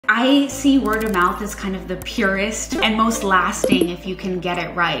I see word of mouth as kind of the purest and most lasting if you can get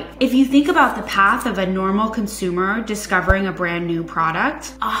it right. If you think about the path of a normal consumer discovering a brand new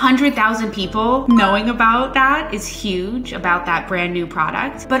product, 100,000 people knowing about that is huge, about that brand new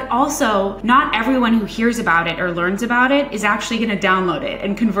product. But also, not everyone who hears about it or learns about it is actually gonna download it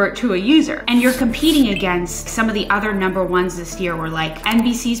and convert to a user. And you're competing against some of the other number ones this year were like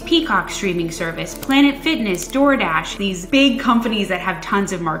NBC's Peacock streaming service, Planet Fitness, DoorDash, these big companies that have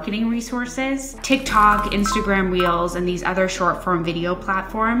tons of marketing resources. TikTok, Instagram Reels, and these other short form video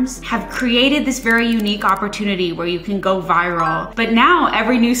platforms have created this very unique opportunity where you can go viral. But now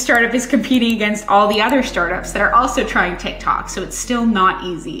every new startup is competing against all the other startups that are also trying TikTok, so it's still not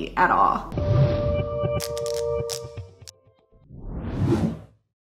easy at all.